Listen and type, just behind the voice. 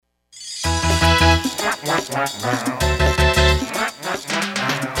Your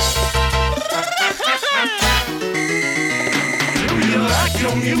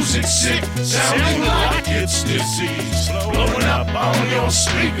music sick, sounding like it's disease, blowing up on your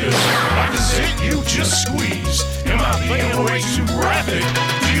speakers like a zit you just squeezed. Am I being way too graphic?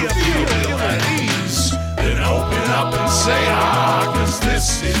 Do you feel at ease? Then open up and say cause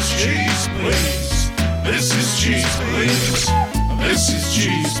this is Cheeze Pleeze. This is Cheeze Pleeze. This is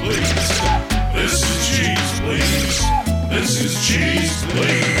Cheeze Pleeze. This is Cheeze Pleeze. This is Cheeze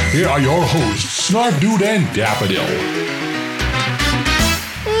Pleeze. Here are your hosts, Snarf Dude and Daffodil.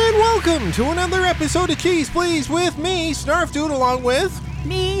 Welcome to another episode of Cheeze Pleeze with me, Snarf Dude, along with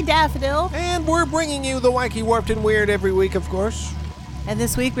me, Daffodil. And we're bringing you the wacky, warped, and weird every week, of course. And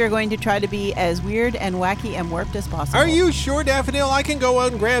this week we're going to try to be as weird and wacky and warped as possible. Are you sure, Daffodil? I can go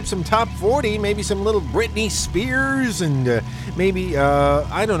out and grab some top 40, maybe some little Britney Spears, and maybe,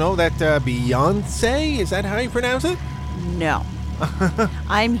 I don't know, that Beyonce? Is that how you pronounce it? No.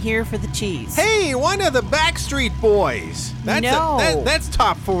 I'm here for the cheese. Hey, why not the Backstreet Boys? That's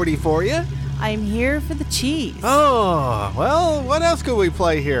top 40 for you. I'm here for the cheese. Oh, well, what else could we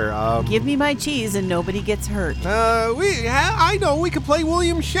play here? Give me my cheese and nobody gets hurt. I know, we could play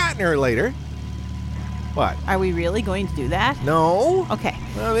William Shatner later. What? Are we really going to do that? No. Okay.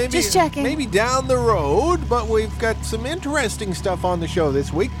 Maybe, just checking. Maybe down the road, but we've got some interesting stuff on the show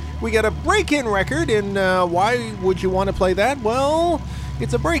this week. We got a break-in record, and why would you want to play that? Well,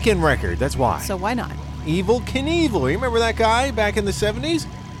 it's a break-in record, that's why. So why not? Evel Knievel. You remember that guy back in the 70s?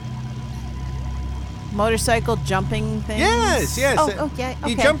 Motorcycle jumping thing? Yes. Oh, okay.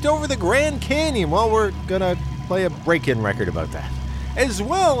 He jumped over the Grand Canyon. Well, we're going to play a break-in record about that. As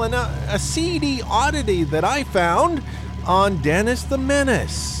well, and a CD oddity that I found on Dennis the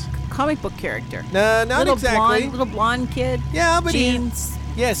Menace. Comic book character. Not exactly. Little blonde kid. Yeah, but jeans.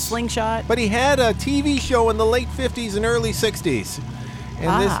 Yes. Slingshot. But he had a TV show in the late 50s and early 60s. And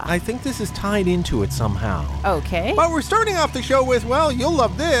I think this is tied into it somehow. Okay. But we're starting off the show with, well, you'll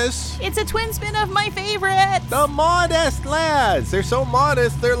love this. It's a twin spin of my favorites. The Modest Lads. They're so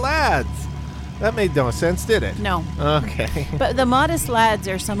modest, they're lads. That made no sense, did it? No. Okay. But the Modest Lads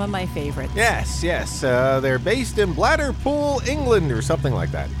are some of my favorites. Yes. They're based in Blackpool, England, or something like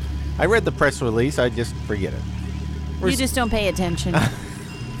that. I read the press release. I just forget it. You just don't pay attention.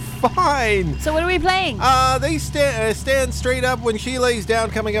 Fine. So what are we playing? They stand straight up when she lays down,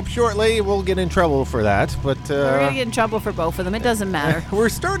 coming up shortly. We'll get in trouble for that, but... we're going to get in trouble for both of them. It doesn't matter. We're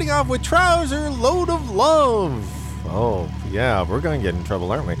starting off with Trouser Load of Love. Oh, yeah, we're going to get in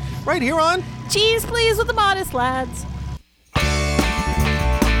trouble, aren't we? Right here on... Cheeze Pleeze with the Modest Lads.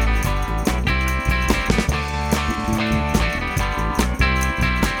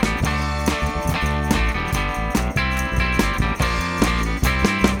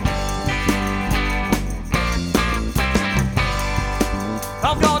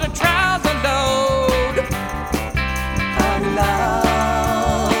 I've got a trouser load of love.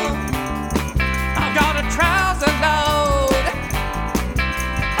 I've got a trouser load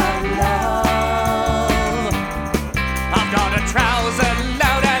of love. I've got a trouser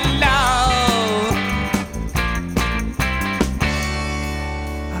load of love.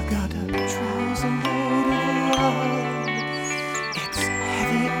 I've got a trouser load of love. It's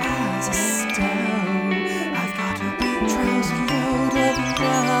heavy as a stone. I've got a trouser load of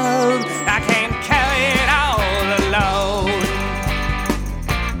love. I can't carry it all alone.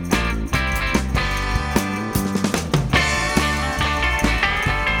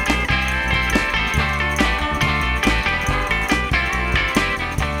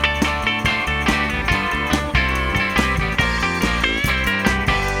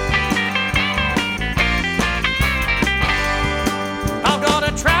 I've got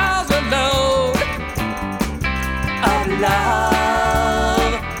a trouser load of love.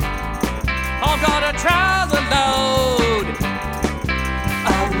 I've got a trouser load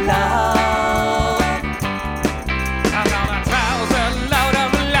of love. I've got a trouser load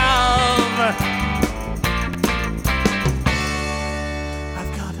of love.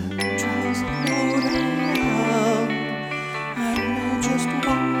 I've got a trouser load of love. I know just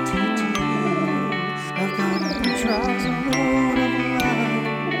what to do. I've got a trouser load of love.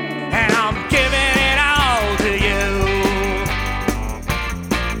 And I'm giving it all to you.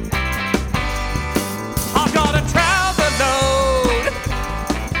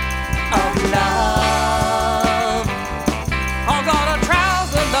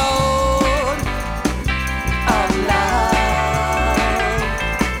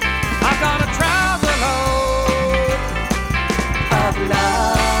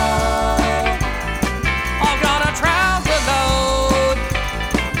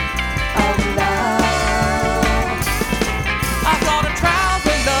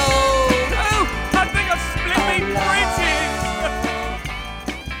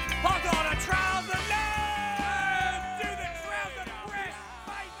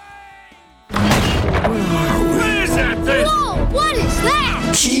 What is that thing? Whoa, what is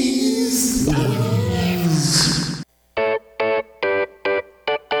that? Cheeze Pleeze.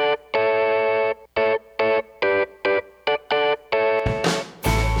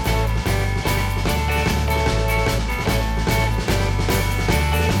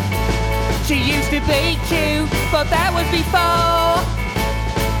 She used to be cute, but that was before.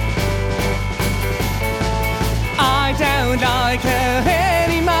 I don't like her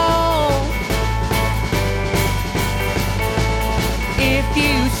anymore. If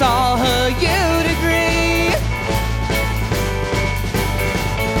you saw her, you'd agree.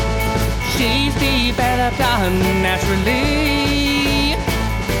 She's developed unnaturally.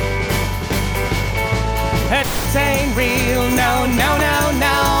 That ain't real, no, no, no,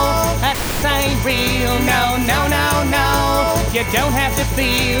 no. That ain't real, no, no, no, no. You don't have to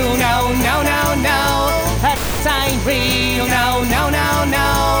feel, no, no, no, no. That ain't real, no, no, no,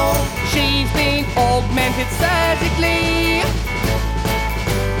 no. She's been augmented surgically,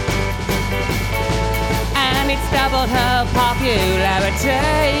 and it's doubled her popularity.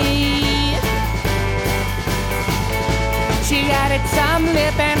 She added some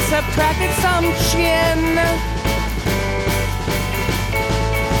lip and subtracted some chin,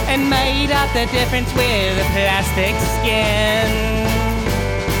 and made up the difference with a plastic skin.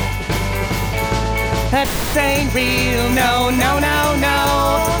 That ain't real, no, no, no,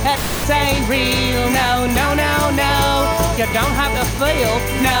 no. That ain't real, no, no, no, no. You don't have to feel,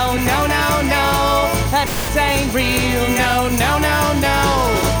 no, no, no, no. That ain't real, no, no, no, no.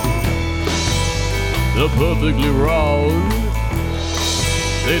 They're perfectly round.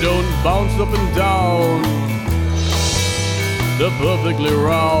 They don't bounce up and down. They're perfectly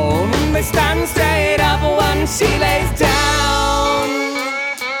round. They stand straight up when she lays down.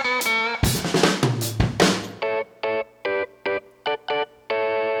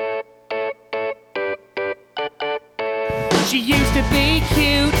 She used to be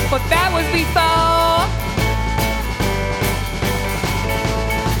cute, but that was before.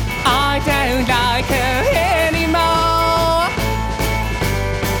 I don't like her anymore.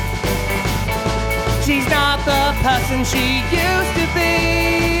 She's not the person she used to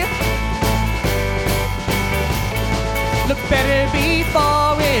be. Look better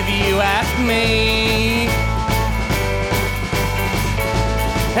before if you ask me.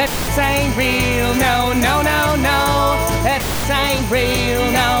 That ain't real, no, no, no, no. That ain't real,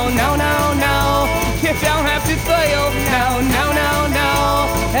 no, no, no, no. You don't have to feel, no, no, no, no.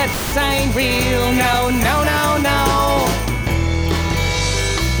 That ain't real, no, no, no, no.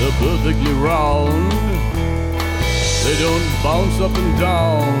 They're perfectly round. They don't bounce up and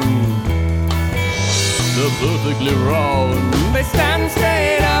down. They're perfectly round. They stand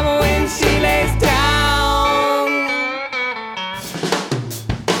straight up when she lays down.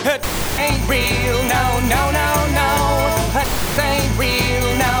 It ain't real, no, no, no, no. It ain't real,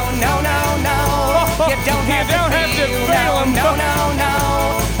 no, no, no, no. You don't have to feel, no, no, no, no.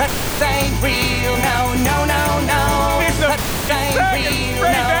 It ain't real, no, no, no, no. It ain't real,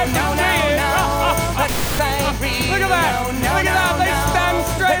 no, no, no, no. It ain't real, look at that, no, no, look at that. They stand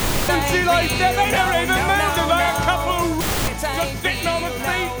straight and she lays down. They don't even move. They're like a couple just sitting on the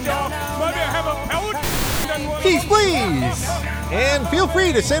feet. Maybe have a pellet. Cheeze Pleeze! And feel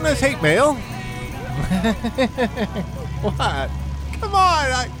free to send us hate mail. What? Come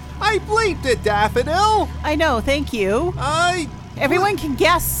on, I bleeped it, Daffodil. I know, thank you. Everyone can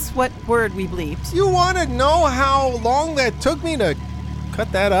guess what word we bleeped. You want to know how long that took me to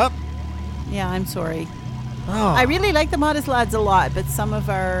cut that up? Yeah, I'm sorry. Oh. I really like the Modest Lads a lot, but some of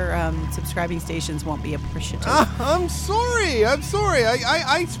our subscribing stations won't be appreciative. I'm sorry.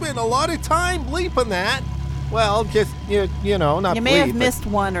 I spent a lot of time bleeping that. Well, just, you know, not You may bleep, have but missed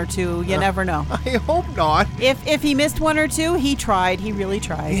one or two. You never know. I hope not. If he missed one or two, he tried. He really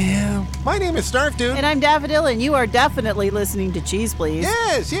tried. Yeah. My name is Snarf Dude. And I'm Daffodil, and you are definitely listening to Cheeze Pleeze.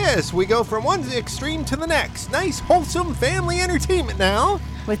 Yes. We go from one extreme to the next. Nice, wholesome family entertainment now.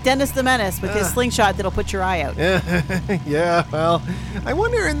 With Dennis the Menace, with his slingshot that'll put your eye out. Yeah, well, I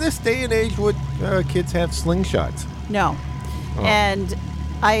wonder in this day and age would kids have slingshots? No. Oh. And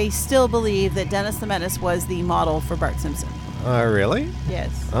I still believe that Dennis the Menace was the model for Bart Simpson. Really? Yes.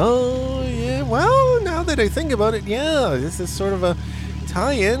 Oh, yeah. Well, now that I think about it, yeah, this is sort of a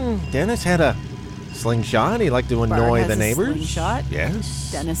tie-in. Dennis had a slingshot. He liked to annoy has the a neighbors. slingshot. Yes.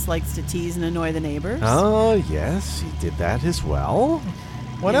 Dennis likes to tease and annoy the neighbors. Oh, yes, he did that as well.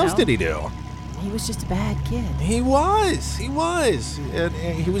 What else did he do? He was just a bad kid. He was. And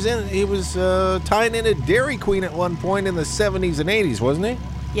he was tying in a Dairy Queen at one point in the 70s and 80s, wasn't he?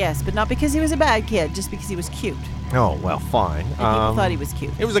 Yes, but not because he was a bad kid, just because he was cute. Oh, well, fine. And people thought he was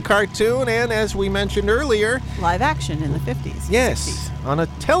cute. It was a cartoon, and as we mentioned earlier, Live action in the 50s. yes, 60s. on a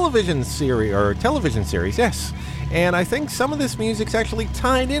television series, yes. And I think some of this music's actually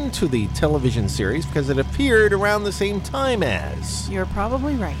tied into the television series because it appeared around the same time as. You're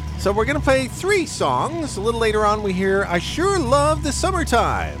probably right. So we're going to play 3 songs. A little later on, we hear I Sure Love the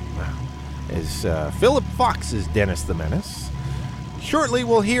Summertime as Philip Fox's Dennis the Menace. Shortly,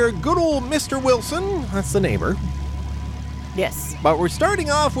 we'll hear good old Mr. Wilson. That's the neighbor. Yes. But we're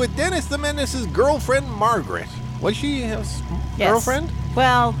starting off with Dennis the Menace's girlfriend, Margaret. Was she his girlfriend?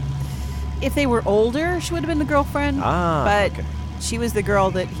 Well, if they were older, she would have been the girlfriend. But okay. she was the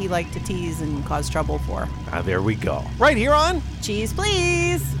girl that he liked to tease and cause trouble for. There we go. Right here on Cheeze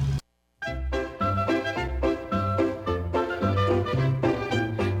Pleeze!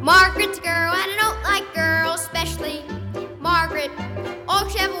 Margaret's a girl and I don't like girls, especially Margaret. All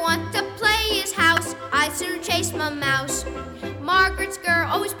she ever wants to play is house. I'd sooner chase my mouse. Margaret's a girl,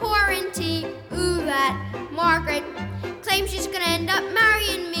 always pouring tea. Ooh, that Margaret claims she's gonna end up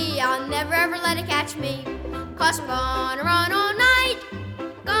marrying me. I'll never ever let her catch me. 'Cause I'm gonna run all night,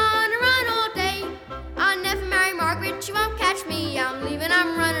 gonna run all day. I'll never marry Margaret, she won't catch me. I'm leaving,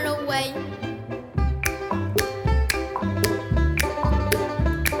 I'm running away.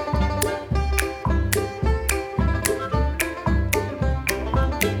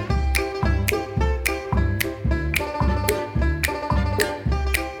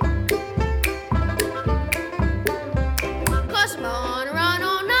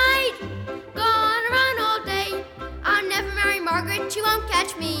 She won't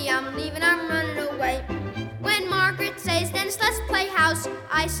catch me, I'm leaving, I'm running away. When Margaret says, Dennis, let's play house,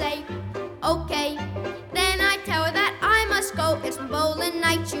 I say, okay. Then I tell her that I must go, it's my bowling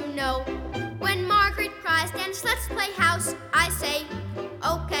night, you know. When Margaret cries, Dennis, let's play house, I say,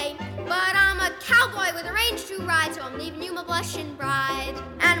 okay. But I'm a cowboy with a range to ride, so I'm leaving you, my blushing bride.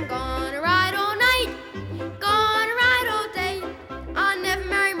 And I'm gonna ride all night, gonna ride all day. I'll never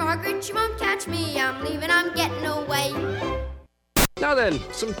marry Margaret, she won't catch me, I'm leaving, I'm getting away. Now then,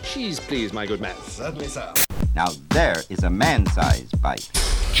 some cheese, please, my good man. Certainly, sir. Now there is a man-sized bite.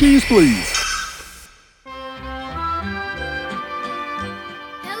 Cheeze Pleeze.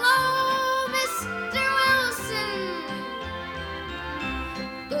 Hello, Mr. Wilson.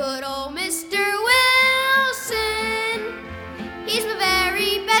 Good old Mr. Wilson. He's my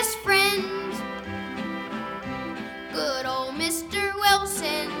very best friend. Good old Mr.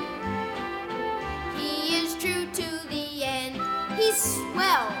 Wilson. He is true to the end. He's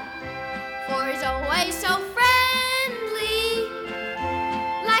swell, for he's always so friendly,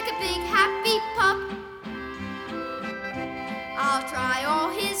 like a big happy pup. I'll try all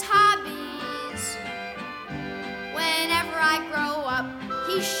his hobbies whenever I grow up.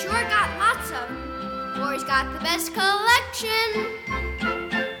 He's sure got lots of them, for he's got the best collection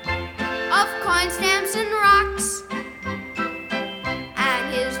of coin stamps and rocks,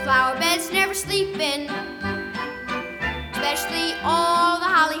 and his flower beds never sleep in, especially all the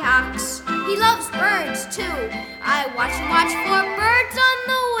hollyhocks. He loves birds, too. I watch for birds on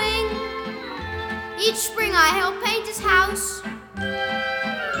the wing. Each spring I help paint his house.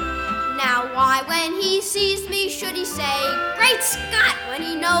 Now why, when he sees me, should he say, Great Scott, when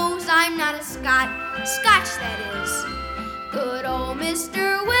he knows I'm not a Scot? Scotch, that is. Good old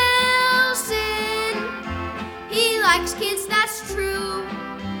Mr. Wilson. He likes kids, that's true.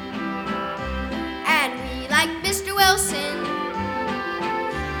 And we like Mr. Wilson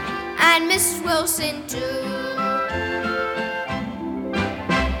and Mrs. Wilson too.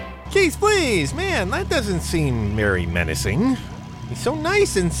 Cheeze Pleeze. Man, that doesn't seem very menacing. He's so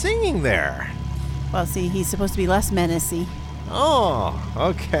nice in singing there. Well, see, he's supposed to be less menacing. Oh,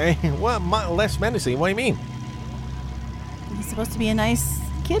 okay. Well, less menacing. What do you mean? He's supposed to be a nice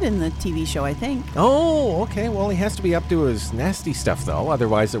kid in the TV show, I think. Oh, okay. Well, he has to be up to his nasty stuff, though.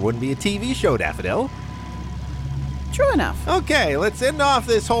 Otherwise, there wouldn't be a TV show, Daffodil. True enough. Okay, let's end off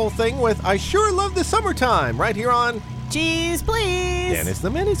this whole thing with I Sure Love the Summertime, right here on Cheeze Pleeze. Dennis the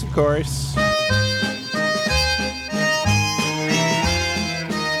Menace, of course.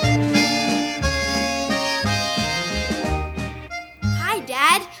 Hi,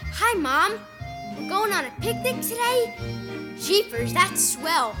 Dad. Hi, Mom. We're going on a picnic today? Jeepers, that's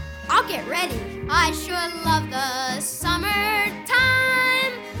swell. I'll get ready. I sure love the summertime.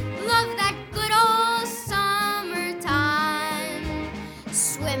 Love that good old summertime.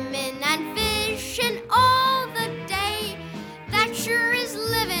 Swimming and fishing all the day. That sure is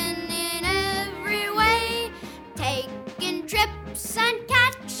living in every way. Taking trips and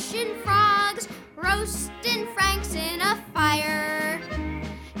catching frogs. Roasting franks in a fire.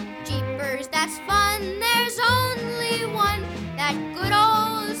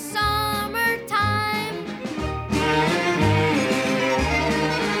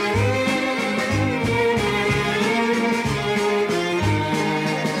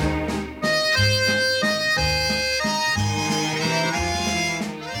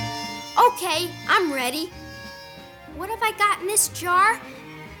 Okay, I'm ready. What have I got in this jar?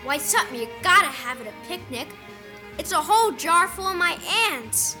 Why, something you gotta have at a picnic. It's a whole jar full of my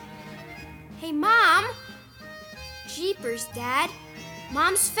ants. Hey, Mom. Jeepers, Dad.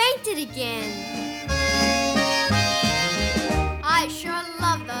 Mom's fainted again. I sure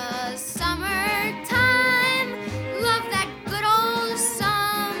love the summertime. Love that good old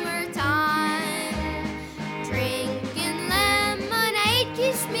summertime. Drinking lemonade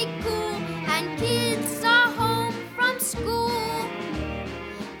keeps me cool, and kids are home from school.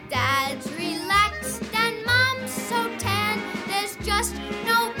 Dad's relaxed and Mom's so tan. There's just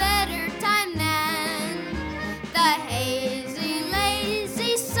no better time than the hazy,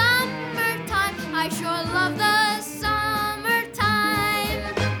 lazy summertime. I sure love the summertime.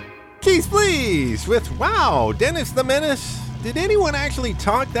 Cheeze Pleeze with Wow, Dennis the Menace. Did anyone actually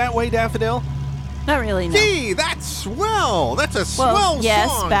talk that way, Daffodil? Not really, no. Gee, that's swell. That's a swell yes,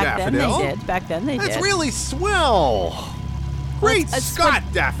 song, back Daffodil. then they did. Back then they did. That's really swell. Great That's Scott,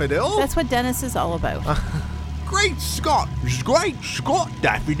 what- Daffodil. That's what Dennis is all about. Great Scott. Great Scott,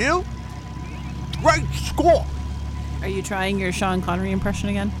 Daffodil. Great Scott. Are you trying your Sean Connery impression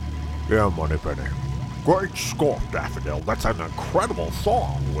again? Yeah, Moneypenny. Great Scott, Daffodil. That's an incredible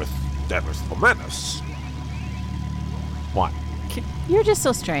song with Dennis the Menace. What? You're just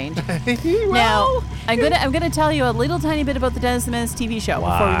so strange. Well, Now, I'm gonna tell you a little tiny bit about the Dennis the Menace TV show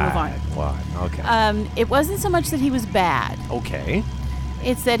before we move on. What? Okay. It wasn't so much that he was bad. Okay.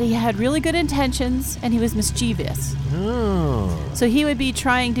 It's that he had really good intentions and he was mischievous. Oh. So he would be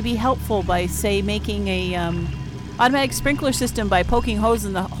trying to be helpful by, say, making a automatic sprinkler system by poking holes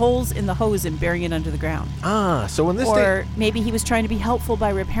in the hose and burying it under the ground. Ah, so in this Or maybe he was trying to be helpful by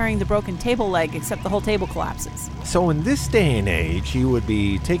repairing the broken table leg, except the whole table collapses. So in this day and age, he would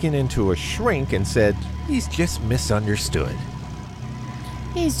be taken into a shrink and said, he's just misunderstood.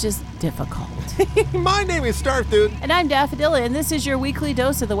 He's just difficult. My name is Starf Dude. And I'm Daffodilla, and this is your weekly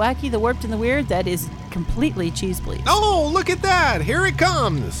dose of the wacky, the warped, and the weird that is completely Cheeze Pleeze. Oh, look at that. Here it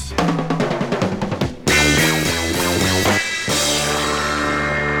comes.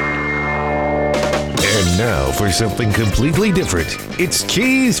 And now for something completely different. It's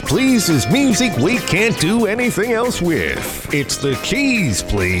Cheeze Please's music we can't do anything else with. It's the Cheeze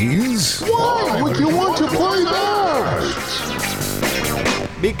Pleeze. Why would you want to play that?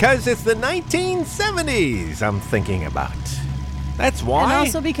 Because it's the 1970s I'm thinking about. That's why. And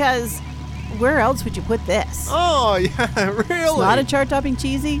also because where else would you put this? Oh, yeah, really? It's not a chart-topping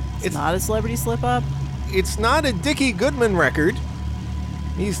cheesy. It's- It's not a celebrity slip-up. It's not a Dickie Goodman record.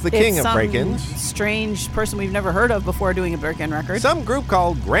 He's the king It's of some break-ins. strange person we've never heard of before doing a break-in record. Some group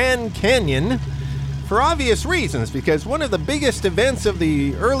called Grand Canyon, for obvious reasons, because one of the biggest events of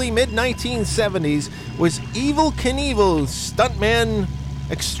the early mid-1970s was Evel Knievel's stuntman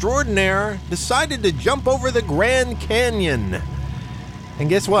extraordinaire decided to jump over the Grand Canyon. And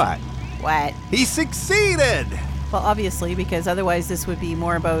guess what? What? He succeeded! Well, obviously, because otherwise this would be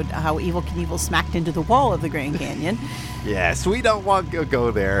more about how Evel Knievel smacked into the wall of the Grand Canyon. Yes, we don't want to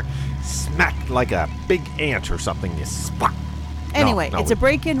go there. Smacked like a big ant or something. You spot. Anyway, it's a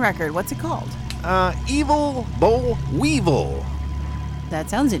break-in record. What's it called? Evil Bo Weevil. That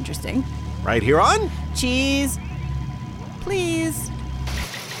sounds interesting. Right here on Cheeze Pleeze.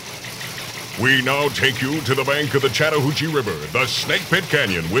 We now take you to the bank of the Chattahoochee River, the Snake Pit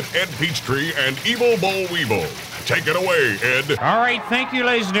Canyon, with Ed Peachtree and Evil Bo Weevil. Take it away, Ed. All right, thank you,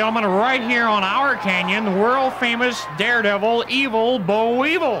 ladies and gentlemen. Right here on our canyon, the world-famous daredevil, Evil Bo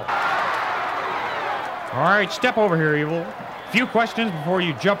Weevil. All right, step over here, Evil. A few questions before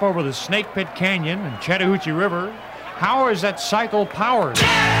you jump over the Snake Pit Canyon and Chattahoochee River. How is that cycle powered?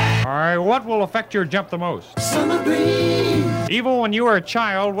 All right, what will affect your jump the most? Summer breeze. Evil, when you were a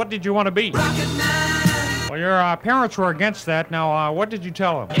child, what did you want to be? Rocket Man. Well, your parents were against that. Now, what did you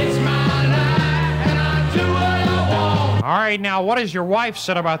tell them? It's my life and I do what I want. All right, now, what has your wife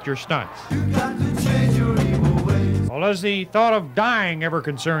said about your stunts? You got to change your evil ways. Well, does the thought of dying ever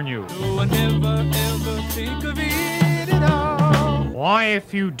concern you? Do I never ever think of it at all. Why,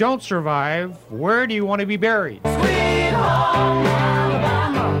 if you don't survive, where do you want to be buried? Sweet home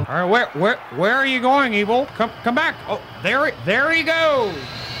Alabama. All right, where are you going, Evil? Come back. Oh, there he goes.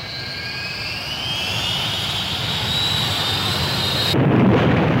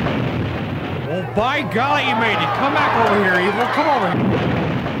 Well, by golly, you made it. Come back over here, Evil. Come over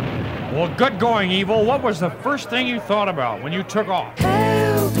here. Well, good going, Evil. What was the first thing you thought about when you took off?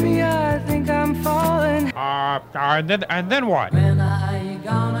 Help me, I think I'm falling. And then what? When are you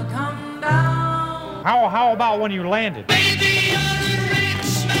gonna come down? How about when you landed? Baby, you're a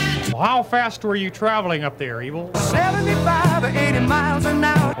rich man. Well, how fast were you traveling up there, Evil? 75 or 80 miles an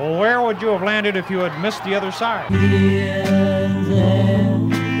hour. Well, where would you have landed if you had missed the other side? Here, there,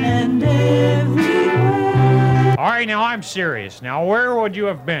 and everywhere. All right, now I'm serious. Now, where would you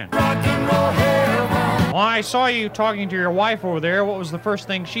have been? Well, I saw you talking to your wife over there. What was the first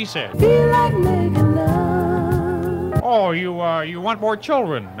thing she said? Feel like making love. Oh, you want more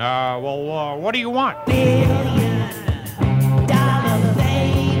children. What do you want? $1,000,000, baby.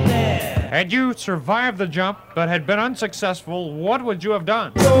 Had you survived the jump but had been unsuccessful, what would you have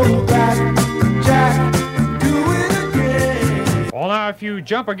done? Go back, Jack, do it again. Well, now, if you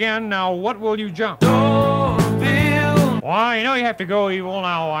jump again, now what will you jump? Well, I know you have to go, Evil.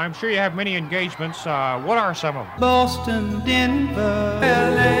 Now, I'm sure you have many engagements. What are some of them? Boston, Denver,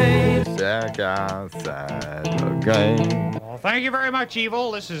 LA. Back outside again. Well, thank you very much,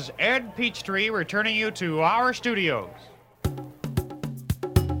 Evil. This is Ed Peachtree returning you to our studios.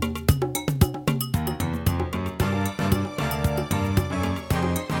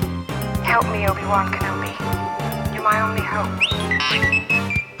 Help me, Obi-Wan Kenobi. You're my only hope.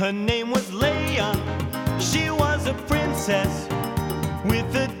 Her name was Leia. She was a princess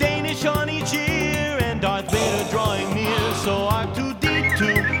with a Danish on each ear and Darth Vader drawing near. So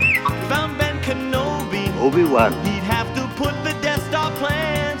R2-D2 found Ben Kenobi. Obi-Wan. He'd have to put the Death Star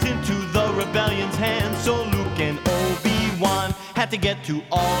plans into the rebellion's hands. So Luke and Obi-Wan had to get to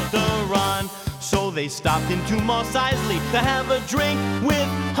Alderaan. So they stopped into Mos Eisley to have a drink with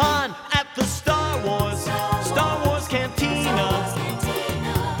Han at the Star Wars Cantina.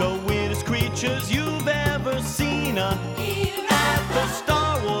 The weirdest creatures you've ever seen at the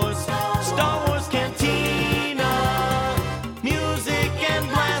Star Wars Cantina. Music and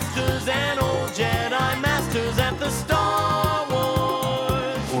blasters and old Jedi masters at the Star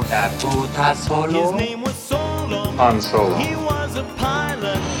Wars. His name was Solo. Han Solo. He was a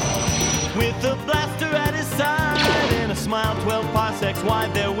pilot with a blaster at his side and a smile 12 parsecs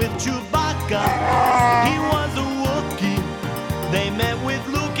wide there with Chewbacca. He was a Wookiee. They met with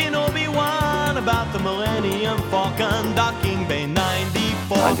Luke and Obi-Wan about the Millennium Falcon docking Bay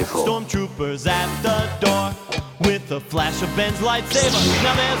 94. Stormtroopers at the door with the flash of Ben's lightsaber.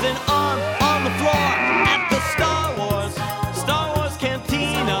 Now there's an arm on the floor at the Star Wars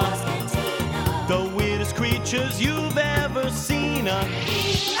Cantina. The weirdest creatures you've ever seen at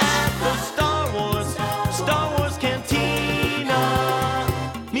the Star Wars Cantina.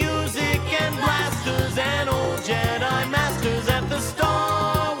 Music and blasters and old Jedi masters at the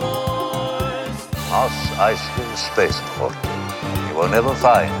Star Wars. Mos Eisley Spaceport. You will never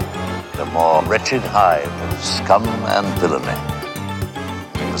find the more wretched hive of scum and villainy.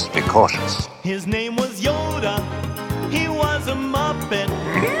 You must be cautious. His name was Yoda. He was a Muppet.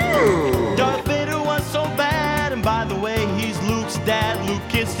 Darth Vader was so bad, and by the way, he's Luke's dad. Luke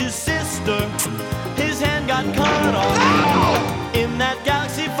kissed his sister. His hand got cut off in that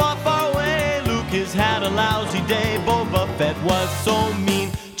galaxy far, far away. Luke has had a lousy day. Boba Fett was so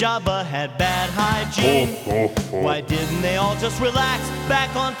mean. Jabba had bad hygiene. Why didn't they all just relax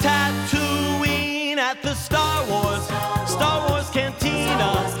back on Tatooine at the Star Wars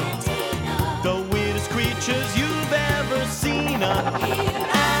Cantina? The weirdest creatures you've ever seen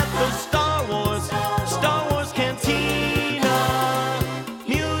at the Star Wars Cantina.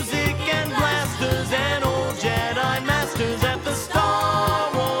 Music and blasters and old Jedi masters at the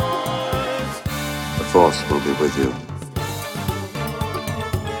Star Wars. The Force will be with you.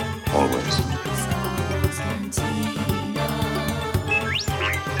 Always.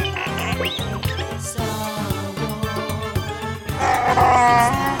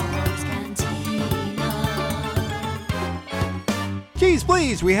 Cheeze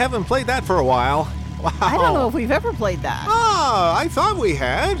Pleeze, we haven't played that for a while. Wow. I don't know if we've ever played that. Ah, I thought we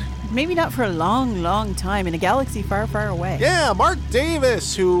had. Maybe not for a long, long time in a galaxy far, far away. Yeah, Mark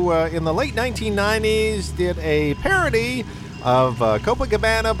Davis, who in the late 1990s did a parody of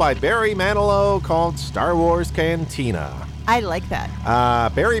Copacabana by Barry Manilow called Star Wars Cantina. I like that.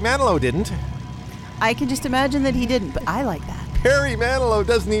 Barry Manilow didn't. I can just imagine that he didn't, but I like that. Barry Manilow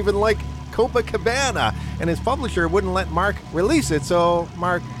doesn't even like Copacabana, and his publisher wouldn't let Mark release it, so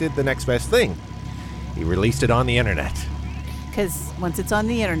Mark did the next best thing. He released it on the internet. Because once it's on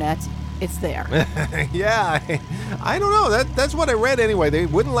the internet, it's there. Yeah, I don't know. That's what I read anyway. They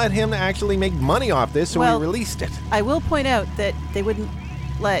wouldn't let him actually make money off this, so he released it. I will point out that they wouldn't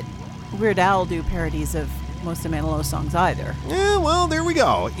let Weird Al do parodies of most of Manilow's songs either. Yeah, well, there we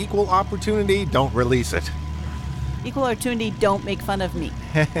go. Equal opportunity, don't release it. Equal opportunity, don't make fun of me.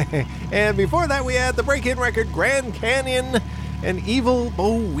 And before that, we had the break-in record, Grand Canyon and Evil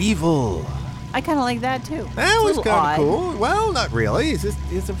Bo Weevil. I kind of like that, too. That was kind of cool. Well, not really.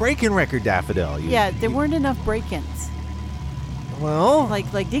 It's a break-in record, Daffodil. There weren't enough break-ins. Well,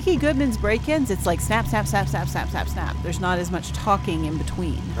 like Dickie Goodman's break-ins, it's like snap, snap, snap, snap, snap, snap, snap. There's not as much talking in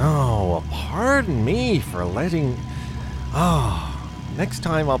between. Oh, well, pardon me for letting... next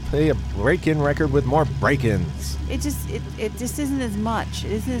time I'll play a break-in record with more break-ins. It just isn't as much.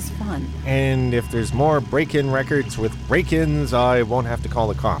 It isn't as fun. And if there's more break-in records with break-ins, I won't have to call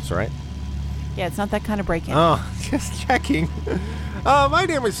the cops, right? Yeah, it's not that kind of break-in. Oh, just checking. My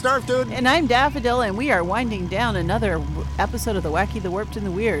name is Snarf Dude. And I'm Daffodil, and we are winding down another episode of The Wacky, the Warped, and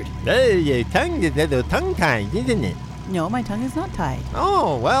the Weird. Hey, your tongue is a little tongue-tied, isn't it? No, my tongue is not tied.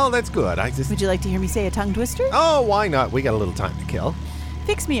 Oh, well, that's good. Would you like to hear me say a tongue twister? Oh, why not? We got a little time to kill.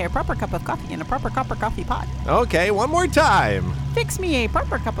 Fix me a proper cup of coffee in a proper copper coffee pot. Okay, one more time. Fix me a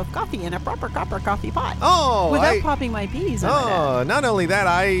proper cup of coffee in a proper copper coffee pot. Oh, without popping my peas. Oh, not only that,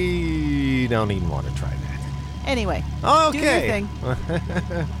 I don't even want to try that. Anyway, okay. Do your thing.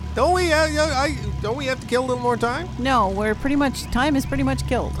 Don't we have to kill a little more time? No, time is pretty much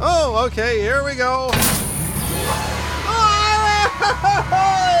killed. Oh, okay, here we go.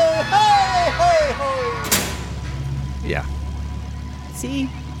 Yeah. See?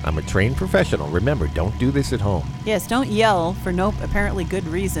 I'm a trained professional. Remember, don't do this at home. Yes, don't yell for no apparently good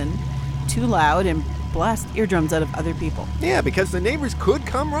reason, too loud, and blast eardrums out of other people. Yeah, because the neighbors could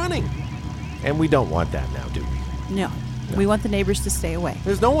come running. And we don't want that now, do we? No. We want the neighbors to stay away.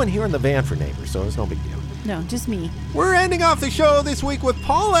 There's no one here in the van for neighbors, so it's no big deal. No, just me. We're ending off the show this week with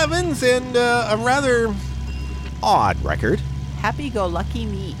Paul Evans and a rather odd record. Happy-go-lucky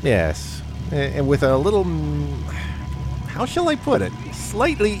me. Yes. And with a little... how shall I put it?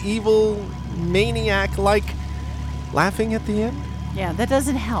 Slightly evil, maniac-like laughing at the end? Yeah, that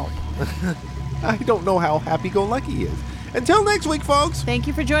doesn't help. I don't know how happy-go-lucky is. Until next week, folks. Thank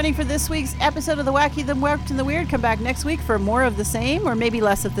you for joining for this week's episode of The Wacky, the Warped, and the Weird. Come back next week for more of the same, or maybe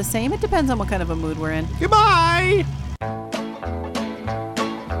less of the same. It depends on what kind of a mood we're in. Goodbye!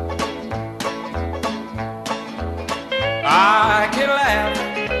 I can laugh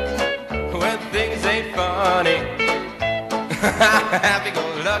when things ain't funny.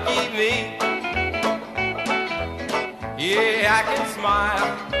 Happy-go-lucky me. Yeah, I can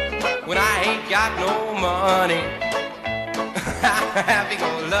smile when I ain't got no money.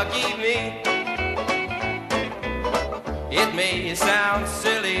 Happy-go-lucky me. It may sound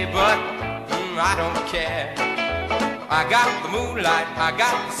silly, but I don't care. I got the moonlight, I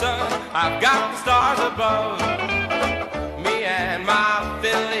got the sun, I've got the stars above. Me and my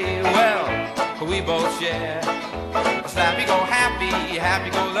Philly, well, we both share. Happy-go-happy,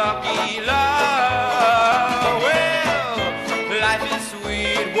 happy-go-lucky love. Well, life is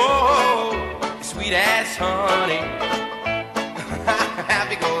sweet, whoa, sweet as honey.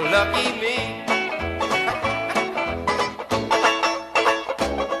 Happy-go-lucky me.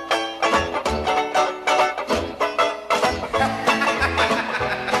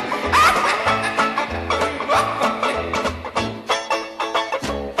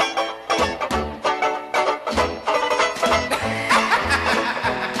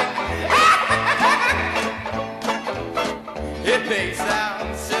 It may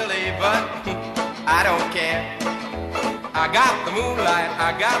sound silly, but I don't care. I got the moonlight,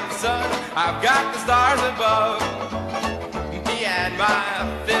 I got the sun, I've got the stars above. Me and my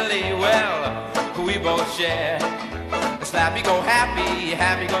Philly, well, we both share. Happy-go-happy,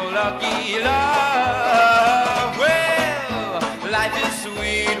 happy-go-lucky love. Well, life is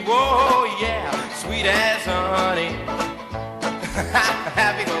sweet, whoa, yeah, sweet as honey.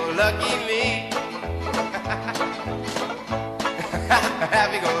 Happy-go-lucky me.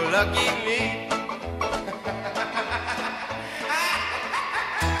 Happy-go-lucky me.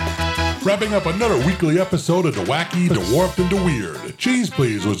 Wrapping up another weekly episode of The Wacky, The Warped, and The Weird. Cheeze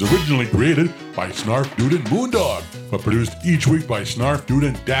Pleeze was originally created by Snarf Dude and Moondog, but produced each week by Snarf Dude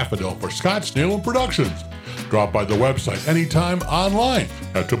and Daffodil for Scott Snail Productions. Drop by the website anytime online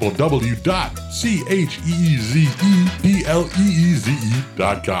at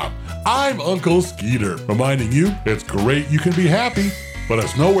www.cheezepleeze.com. I'm Uncle Skeeter, reminding you it's great you can be happy, but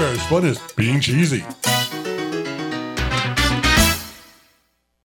it's nowhere as fun as being cheesy.